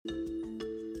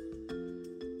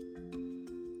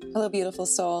Hello, beautiful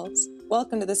souls.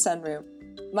 Welcome to the Sunroom.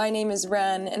 My name is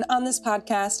Ren, and on this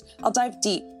podcast, I'll dive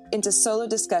deep into solo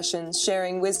discussions,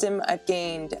 sharing wisdom I've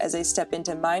gained as I step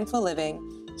into mindful living,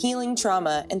 healing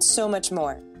trauma, and so much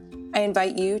more. I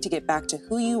invite you to get back to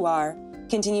who you are,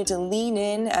 continue to lean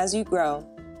in as you grow,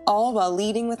 all while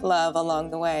leading with love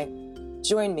along the way.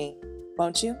 Join me,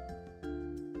 won't you?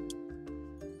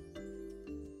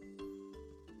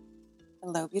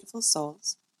 Hello, beautiful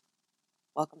souls.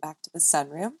 Welcome back to the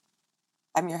Sunroom.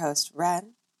 I'm your host,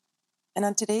 Ren, and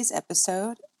on today's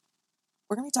episode,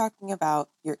 we're going to be talking about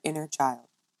your inner child.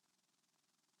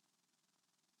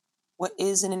 What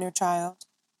is an inner child?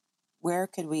 Where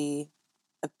could we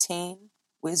obtain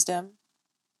wisdom,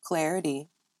 clarity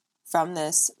from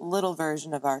this little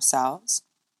version of ourselves?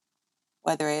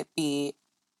 Whether it be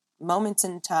moments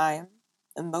in time,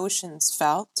 emotions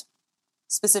felt,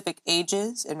 specific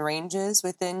ages and ranges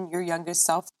within your youngest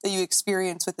self that you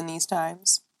experience within these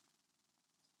times.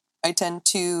 I tend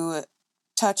to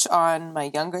touch on my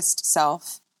youngest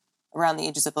self around the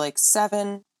ages of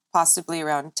 7, possibly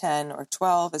around 10 or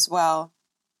 12 as well.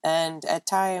 And at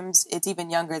times, it's even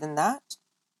younger than that.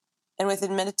 And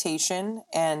within meditation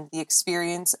and the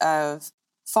experience of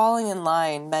falling in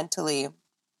line mentally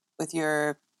with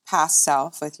your past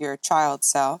self, with your child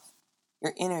self,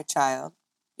 your inner child,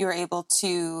 you're able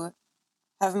to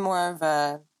have more of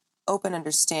a open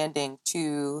understanding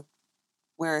to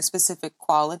where specific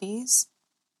qualities,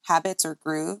 habits, or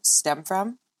grooves stem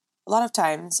from. A lot of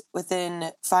times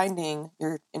within finding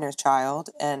your inner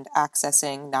child and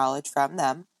accessing knowledge from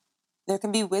them, there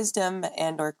can be wisdom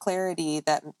and or clarity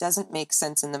that doesn't make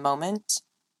sense in the moment.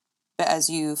 But as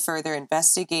you further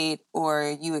investigate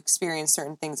or you experience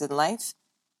certain things in life,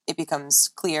 it becomes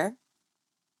clear.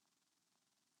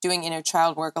 Doing inner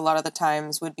child work a lot of the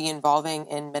times would be involving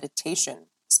in meditation,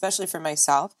 especially for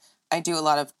myself. I do a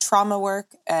lot of trauma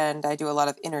work and I do a lot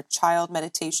of inner child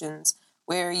meditations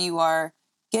where you are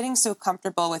getting so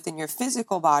comfortable within your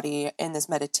physical body in this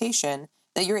meditation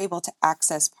that you're able to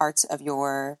access parts of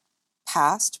your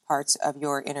past, parts of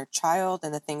your inner child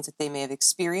and the things that they may have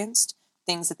experienced,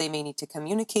 things that they may need to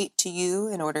communicate to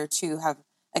you in order to have,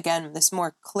 again, this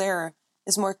more clear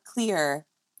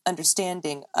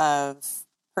understanding of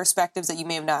perspectives that you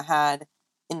may have not had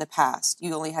in the past.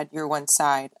 You only had your one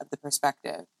side of the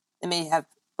perspective. It may have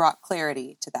brought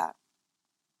clarity to that.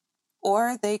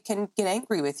 Or they can get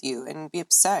angry with you and be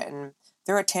upset and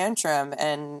throw a tantrum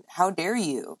and how dare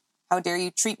you? How dare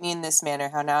you treat me in this manner?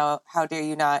 How dare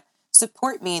you not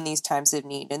support me in these times of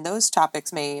need? And those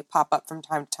topics may pop up from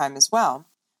time to time as well.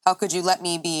 How could you let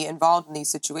me be involved in these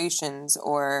situations?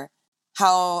 Or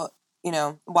how,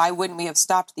 why wouldn't we have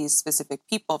stopped these specific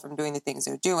people from doing the things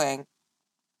they're doing?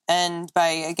 And by,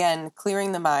 again,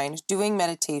 clearing the mind, doing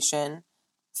meditation,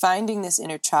 finding this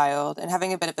inner child and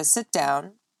having a bit of a sit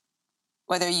down,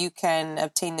 whether you can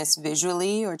obtain this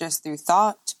visually or just through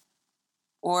thought,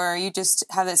 or you just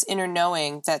have this inner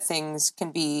knowing that things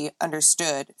can be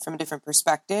understood from a different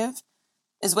perspective,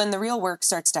 is when the real work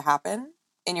starts to happen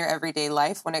in your everyday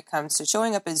life when it comes to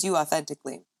showing up as you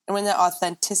authentically. And when that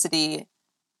authenticity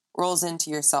rolls into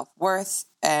your self-worth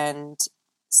and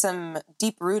some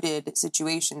deep-rooted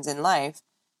situations in life,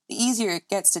 the easier it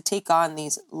gets to take on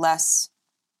these less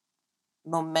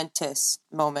momentous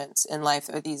moments in life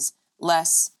or these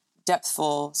less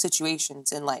depthful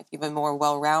situations in life. You have a more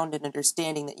well-rounded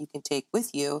understanding that you can take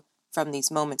with you from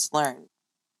these moments learned.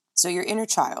 So your inner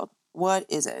child, what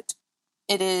is it?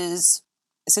 It is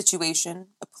a situation,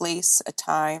 a place, a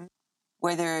time,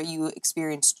 whether you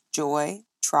experienced joy,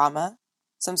 trauma,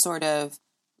 some sort of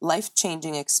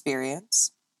life-changing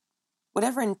experience,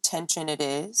 whatever intention it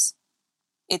is,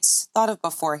 it's thought of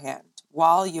beforehand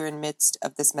while you're in midst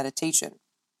of this meditation.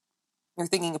 You're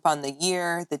thinking upon the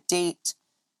year, the date,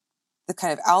 the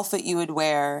kind of outfit you would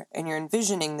wear, and you're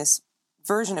envisioning this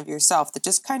version of yourself that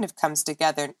just kind of comes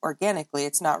together organically.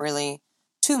 It's not really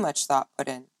too much thought put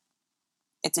in.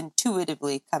 It's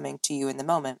intuitively coming to you in the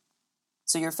moment.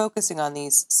 So you're focusing on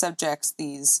these subjects,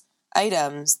 these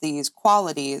items, these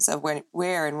qualities of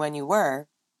where and when you were.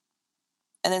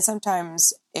 And then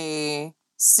sometimes a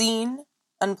scene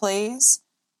unplays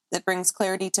that brings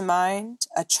clarity to mind.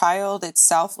 A child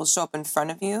itself will show up in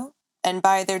front of you. And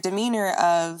by their demeanor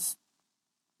of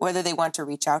whether they want to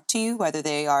reach out to you, whether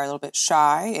they are a little bit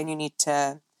shy and you need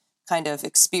to kind of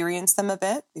experience them a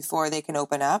bit before they can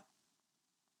open up,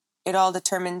 it all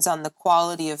determines on the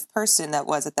quality of person that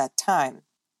was at that time.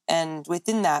 And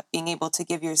within that, being able to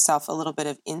give yourself a little bit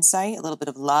of insight, a little bit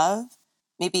of love,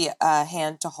 maybe a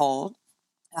hand to hold,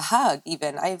 a hug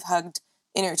even. I've hugged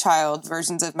inner child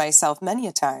versions of myself many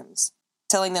a times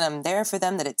telling them I'm there for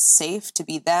them, that it's safe to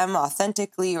be them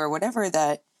authentically, or whatever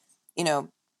that,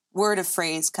 word of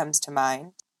phrase comes to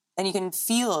mind. And you can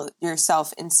feel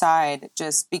yourself inside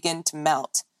just begin to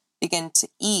melt, begin to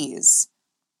ease.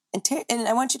 And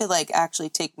I want you to actually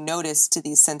take notice to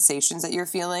these sensations that you're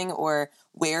feeling, or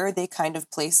where they kind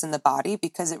of place in the body,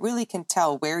 because it really can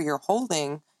tell where you're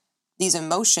holding these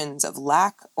emotions of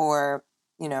lack, or,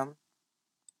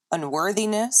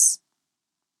 unworthiness,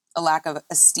 a lack of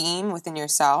esteem within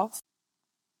yourself.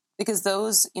 Because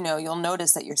those, you'll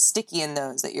notice that you're sticky in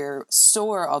those, that you're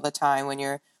sore all the time when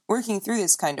you're working through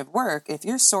this kind of work. If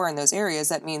you're sore in those areas,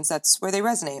 that means that's where they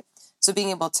resonate. So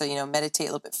being able to, meditate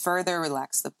a little bit further,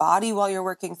 relax the body while you're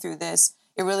working through this,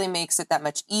 it really makes it that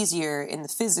much easier in the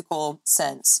physical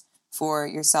sense for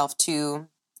yourself to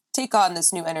take on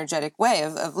this new energetic way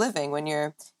of living. When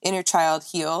your inner child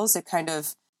heals, it kind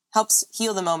of helps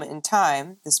heal the moment in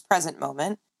time, this present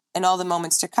moment, and all the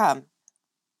moments to come.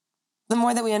 The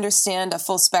more that we understand a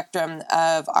full spectrum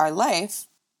of our life,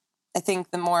 I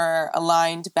think the more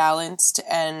aligned, balanced,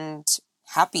 and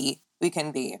happy we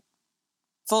can be,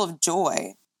 full of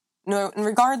joy,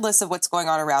 regardless of what's going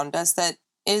on around us that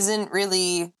isn't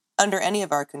really under any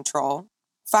of our control.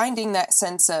 Finding that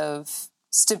sense of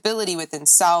stability within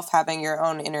self, having your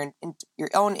own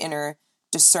inner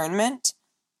discernment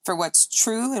for what's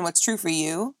true and what's true for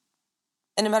you.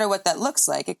 And no matter what that looks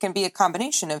like, it can be a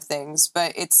combination of things,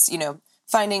 but it's,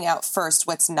 finding out first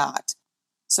what's not.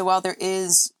 So while there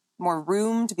is more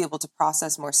room to be able to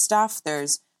process more stuff,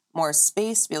 there's more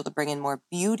space to be able to bring in more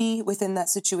beauty within that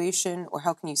situation, or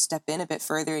how can you step in a bit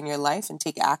further in your life and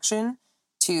take action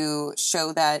to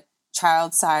show that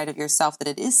child side of yourself that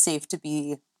it is safe to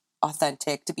be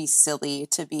authentic, to be silly,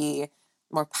 to be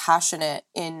more passionate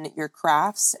in your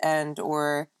crafts and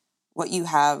or what you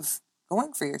have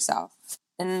going for yourself.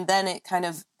 And then it kind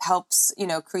of helps,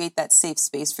 create that safe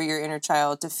space for your inner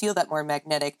child to feel that more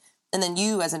magnetic. And then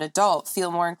you as an adult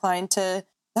feel more inclined to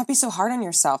not be so hard on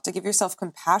yourself, to give yourself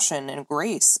compassion and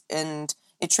grace. And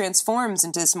it transforms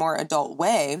into this more adult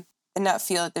way and not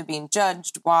feel that they're being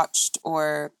judged, watched,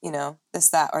 or, this,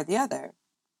 that, or the other.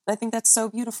 And I think that's so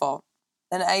beautiful.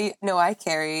 And I know I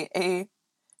carry a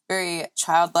very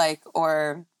childlike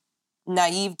or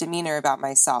naive demeanor about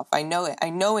myself. I know it.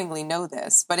 I knowingly know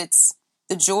this, but it's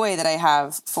the joy that I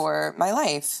have for my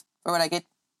life, for what I get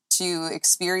to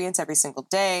experience every single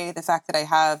day, the fact that I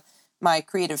have my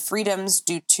creative freedoms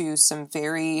due to some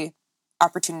very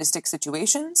opportunistic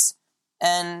situations.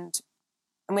 And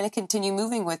I'm going to continue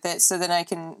moving with it so that I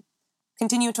can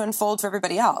continue to unfold for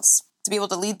everybody else, to be able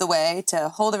to lead the way, to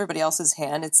hold everybody else's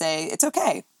hand and say, it's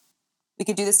okay. We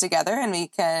can do this together and we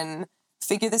can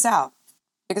figure this out.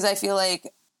 Because I feel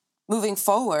like moving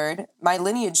forward, my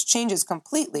lineage changes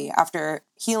completely after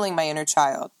healing my inner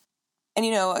child. And,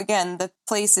 again, the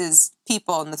places,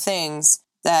 people, and the things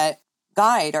that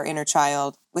guide our inner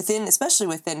child especially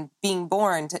within being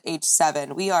born to age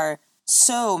 7, we are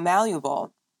so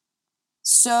malleable,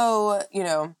 so,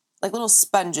 like little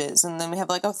sponges. And then we have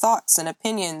our thoughts and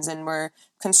opinions, and we're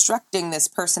constructing this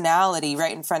personality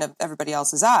right in front of everybody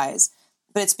else's eyes.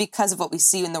 But it's because of what we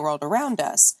see in the world around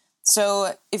us.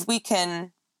 So if we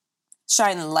can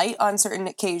shine light on certain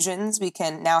occasions, we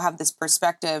can now have this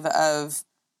perspective of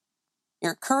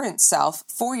your current self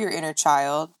for your inner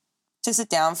child to sit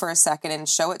down for a second and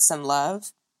show it some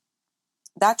love.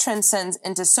 That transcends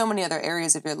into so many other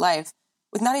areas of your life,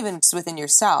 with not even just within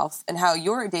yourself and how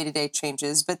your day-to-day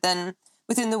changes, but then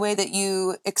within the way that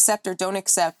you accept or don't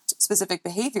accept specific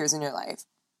behaviors in your life,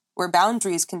 where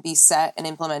boundaries can be set and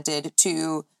implemented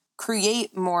to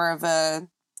create more of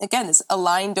this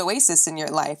aligned oasis in your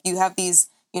life. You have these,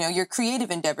 your creative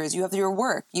endeavors, you have your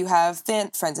work, you have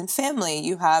friends and family,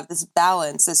 you have this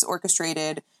balance, this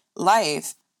orchestrated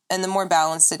life. And the more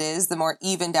balanced it is, the more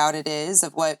evened out it is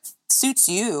of what suits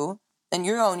you in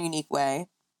your own unique way,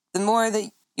 the more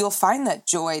that you'll find that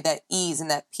joy, that ease, and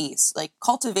that peace, like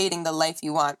cultivating the life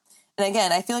you want. And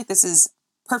again, I feel like this is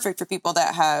perfect for people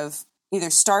that have either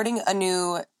starting a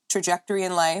new trajectory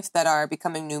in life, that are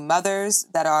becoming new mothers,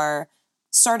 that are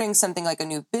starting something like a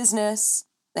new business,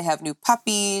 they have new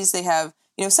puppies, they have,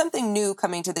 something new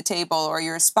coming to the table, or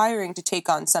you're aspiring to take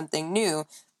on something new.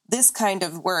 This kind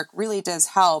of work really does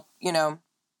help,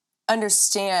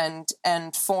 understand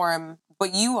and form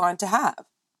what you want to have,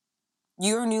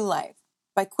 your new life.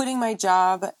 By quitting my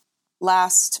job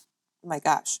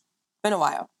been a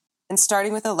while, and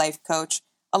starting with a life coach,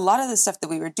 a lot of the stuff that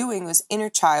we were doing was inner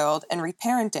child and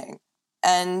reparenting.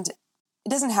 And it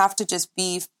doesn't have to just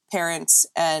be parents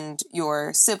and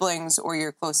your siblings or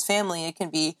your close family. It can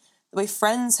be the way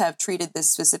friends have treated this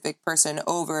specific person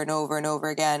over and over and over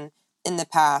again. in the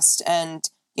past, and,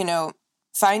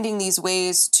 finding these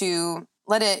ways to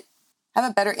let it have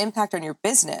a better impact on your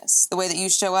business, the way that you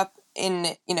show up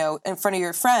in front of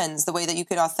your friends, the way that you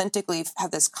could authentically have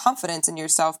this confidence in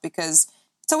yourself, because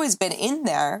it's always been in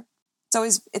there.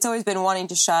 It's always been wanting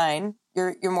to shine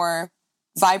your more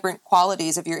vibrant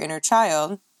qualities of your inner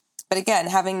child. But again,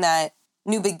 having that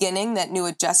new beginning, that new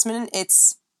adjustment,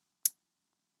 it's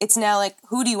now like,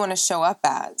 who do you want to show up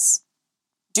as?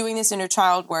 Doing this inner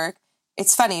child work,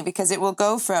 it's funny because it will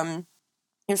go from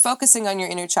you're focusing on your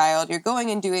inner child, you're going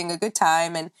and doing a good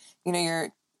time, and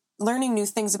you're learning new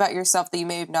things about yourself that you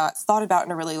may have not thought about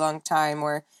in a really long time,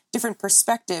 or different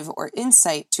perspective or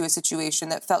insight to a situation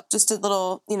that felt just a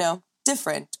little,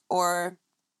 different, or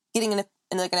getting an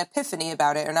epiphany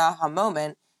about it, or an aha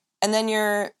moment. And then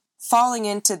you're falling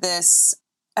into this,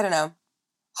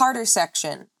 harder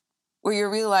section where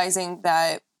you're realizing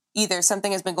that either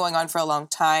something has been going on for a long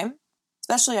time,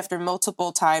 especially after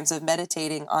multiple times of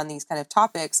meditating on these kind of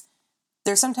topics.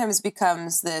 There sometimes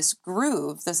becomes this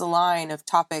groove, this line of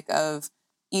topic of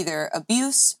either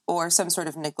abuse or some sort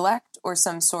of neglect or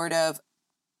some sort of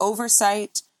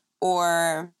oversight,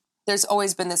 or there's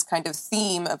always been this kind of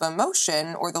theme of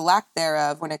emotion or the lack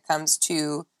thereof when it comes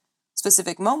to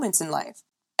specific moments in life.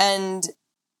 And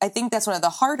I think that's one of the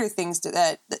harder things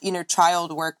that the inner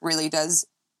child work really does,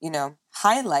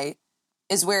 highlight,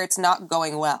 is where it's not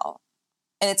going well.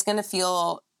 And it's going to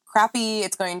feel crappy.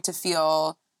 It's going to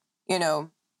feel,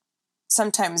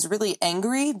 sometimes really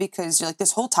angry, because you're like,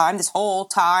 this whole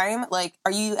time, like,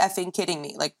 are you effing kidding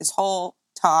me? Like, this whole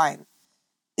time,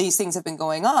 these things have been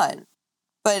going on.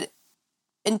 But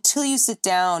until you sit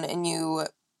down and you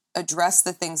address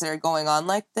the things that are going on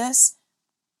like this,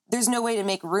 there's no way to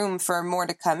make room for more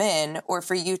to come in, or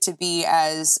for you to be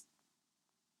as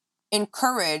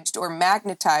encouraged or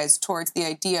magnetized towards the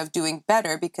idea of doing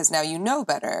better, because now you know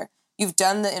better. You've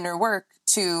done the inner work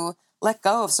to let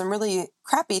go of some really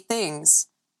crappy things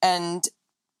and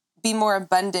be more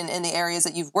abundant in the areas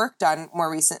that you've worked on more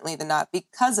recently than not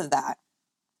because of that.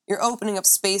 You're opening up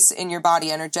space in your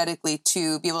body energetically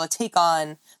to be able to take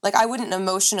on, like, I wouldn't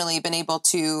emotionally been able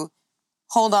to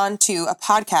hold on to a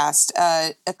podcast,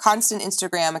 a constant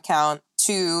Instagram account,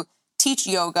 to teach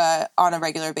yoga on a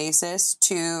regular basis,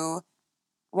 to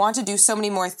want to do so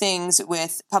many more things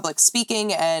with public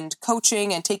speaking and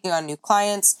coaching and taking on new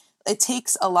clients. It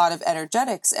takes a lot of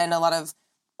energetics and a lot of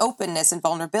openness and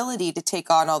vulnerability to take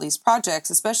on all these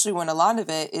projects, especially when a lot of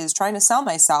it is trying to sell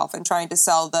myself and trying to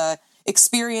sell the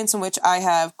experience in which I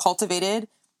have cultivated.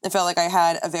 I felt like I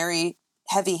had a very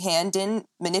heavy hand in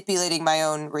manipulating my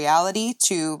own reality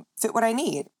to fit what I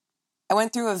need. I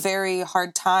went through a very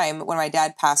hard time when my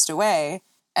dad passed away,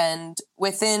 and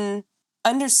within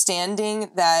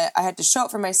understanding that I had to show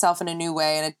up for myself in a new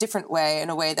way, in a different way, in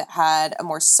a way that had a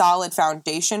more solid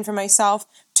foundation for myself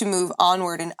to move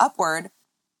onward and upward,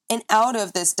 and out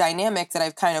of this dynamic that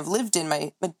I've kind of lived in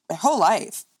my whole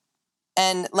life,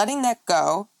 and letting that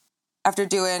go after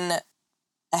doing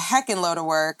a heckin' load of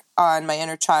work on my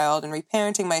inner child and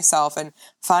reparenting myself and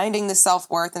finding the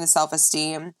self-worth and the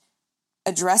self-esteem,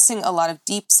 addressing a lot of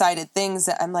deep-sided things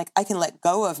that I'm like, I can let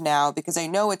go of now because I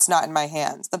know it's not in my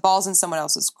hands. The ball's in someone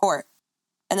else's court.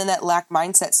 And then that lack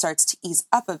mindset starts to ease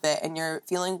up a bit, and you're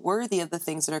feeling worthy of the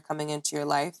things that are coming into your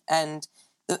life. And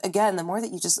again, the more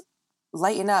that you just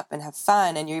lighten up and have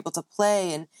fun and you're able to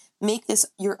play and make this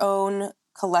your own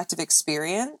collective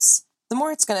experience, the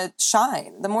more it's going to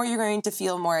shine, the more you're going to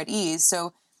feel more at ease.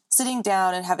 So sitting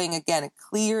down and having, again, a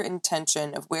clear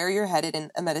intention of where you're headed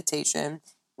in a meditation,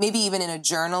 maybe even in a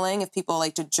journaling, if people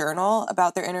like to journal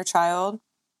about their inner child,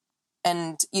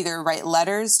 and either write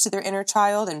letters to their inner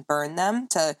child and burn them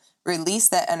to release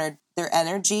that their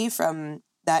energy from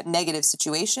that negative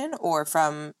situation or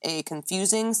from a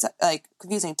confusing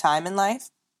time in life.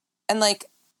 And like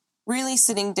really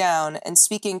sitting down and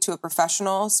speaking to a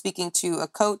professional, speaking to a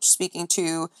coach, speaking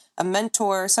to a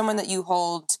mentor, someone that you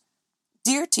hold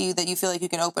dear to you, that you feel like you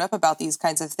can open up about these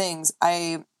kinds of things,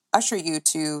 I usher you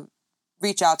to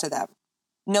reach out to them.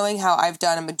 Knowing how I've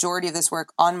done a majority of this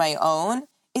work on my own,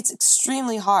 it's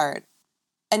extremely hard.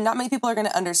 And not many people are going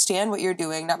to understand what you're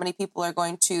doing. Not many people are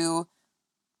going to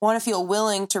want to feel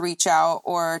willing to reach out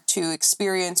or to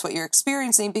experience what you're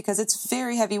experiencing, because it's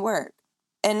very heavy work.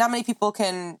 And not many people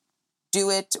can do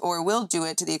it or will do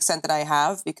it to the extent that I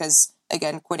have, because,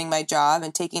 again, quitting my job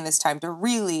and taking this time to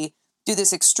really do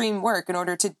this extreme work in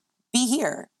order to be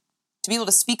here, to be able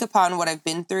to speak upon what I've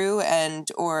been through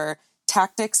or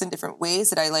tactics and different ways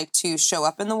that I like to show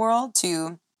up in the world,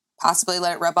 to possibly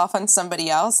let it rub off on somebody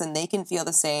else and they can feel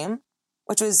the same,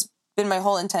 which has been my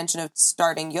whole intention of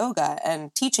starting yoga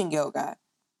and teaching yoga.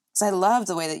 because I love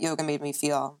the way that yoga made me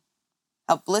feel.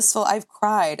 How blissful. I've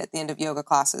cried at the end of yoga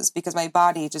classes because my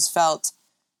body just felt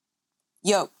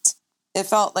yoked. It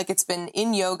felt like it's been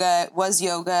in yoga, it was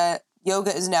yoga.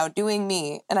 Yoga is now doing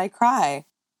me, and I cry,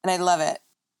 and I love it.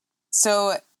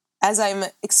 So as I'm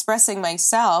expressing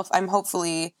myself, I'm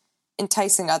hopefully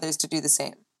enticing others to do the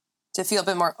same, to feel a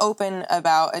bit more open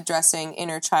about addressing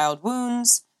inner child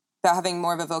wounds, about having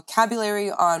more of a vocabulary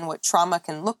on what trauma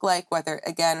can look like, whether,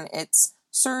 again, it's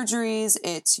surgeries,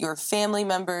 it's your family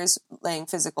members laying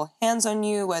physical hands on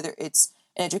you, whether it's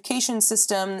an education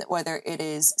system, whether it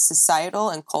is societal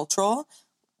and cultural,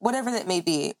 whatever that may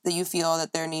be, that you feel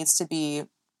that there needs to be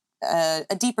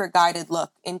a deeper guided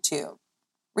look into.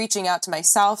 Reaching out to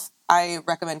myself, I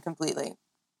recommend completely.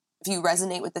 If you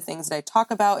resonate with the things that I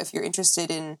talk about, if you're interested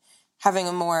in having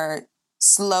a more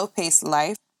slow-paced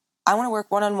life, I want to work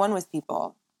one-on-one with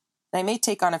people. And I may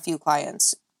take on a few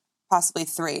clients, possibly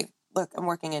 3. Look, I'm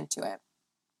working into it.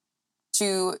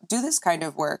 To do this kind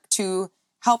of work, to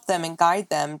help them and guide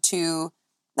them, to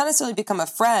not necessarily become a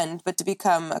friend, but to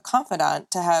become a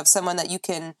confidant, to have someone that you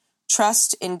can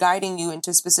trust in guiding you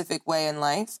into a specific way in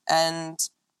life, and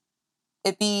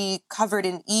it be covered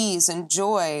in ease and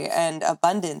joy and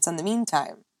abundance in the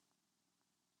meantime.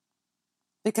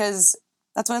 Because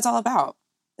that's what it's all about.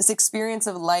 This experience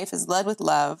of life is led with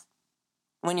love.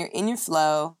 When you're in your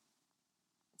flow,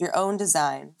 your own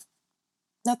design,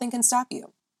 nothing can stop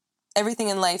you. Everything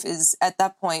in life is, at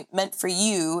that point, meant for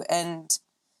you and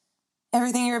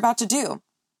everything you're about to do.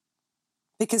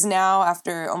 Because now,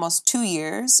 after almost 2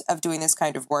 years of doing this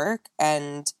kind of work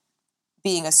and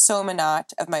being a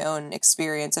somanaut of my own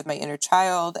experience of my inner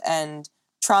child and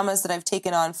traumas that I've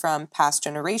taken on from past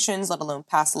generations, let alone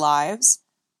past lives,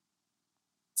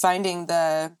 finding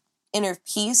the inner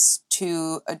peace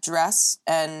to address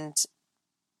and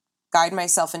guide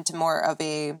myself into more of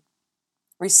a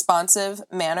responsive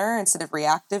manner instead of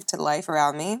reactive to life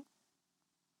around me.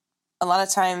 A lot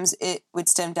of times it would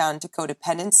stem down to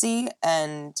codependency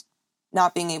and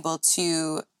not being able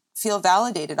to feel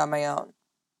validated on my own,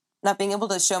 not being able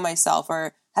to show myself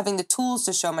or having the tools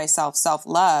to show myself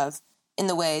self-love in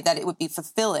the way that it would be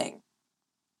fulfilling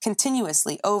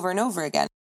continuously over and over again.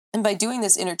 And by doing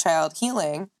this inner child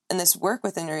healing and this work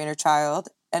within your inner child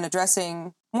and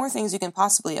addressing more things you can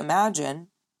possibly imagine,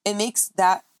 it makes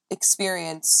that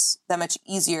experience that much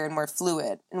easier and more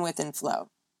fluid and within flow.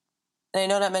 And I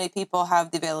know not many people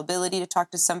have the availability to talk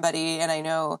to somebody, and I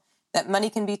know that money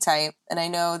can be tight, and I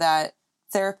know that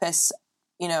therapists,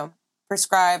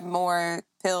 prescribe more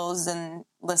pills than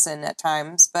listen at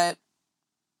times, but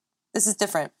this is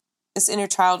different. This inner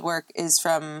child work is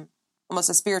from almost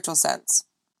a spiritual sense.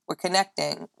 We're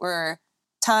connecting, we're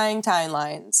tying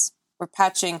timelines, we're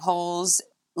patching holes,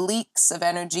 leaks of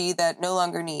energy that no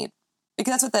longer need.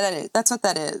 Because that's what that is. That's what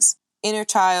that is. Inner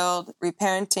child,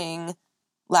 reparenting,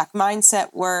 lack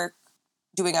mindset work,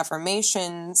 doing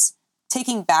affirmations,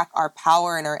 taking back our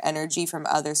power and our energy from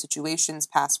other situations,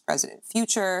 past, present, and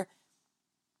future.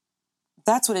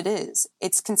 That's what it is.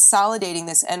 It's consolidating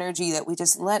this energy that we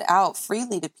just let out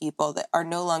freely to people that are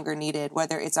no longer needed,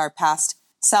 whether it's our past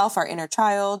self, our inner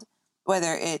child,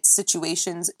 whether it's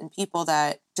situations and people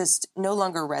that just no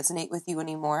longer resonate with you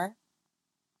anymore,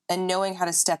 and knowing how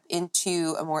to step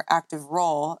into a more active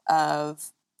role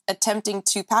of attempting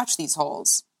to patch these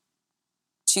holes,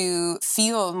 to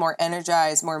feel more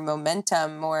energized, more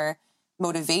momentum, more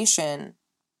motivation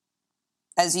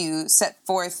as you set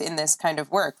forth in this kind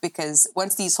of work. Because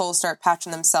once these holes start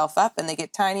patching themselves up and they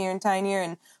get tinier and tinier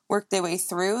and work their way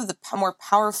through, the more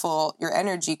powerful your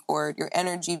energy cord, your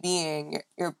energy being,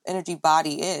 your energy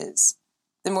body is.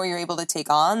 The more you're able to take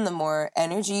on, the more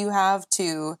energy you have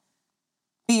to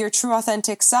be your true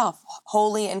authentic self,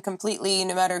 wholly and completely,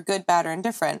 no matter good, bad, or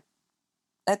indifferent.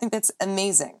 I think that's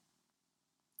amazing.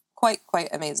 Quite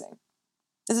amazing.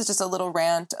 This is just a little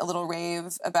rant, a little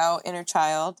rave about inner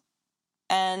child,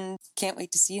 and can't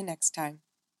wait to see you next time.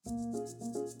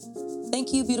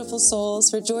 Thank you, beautiful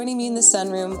souls, for joining me in the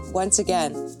sunroom once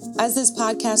again. As this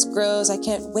podcast grows, I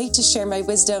can't wait to share my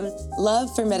wisdom,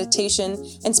 love for meditation,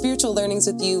 and spiritual learnings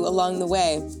with you along the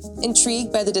way.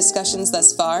 Intrigued by the discussions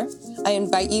thus far, I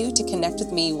invite you to connect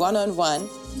with me one-on-one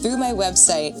through my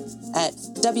website at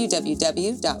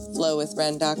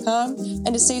www.flowwithren.com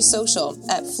and to stay social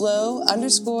at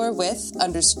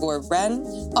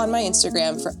flow_with_Ren on my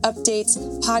Instagram for updates,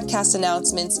 podcast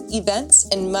announcements, events,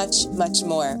 and much, much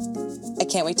more. I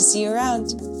can't wait to see you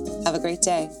around. Have a great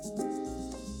day.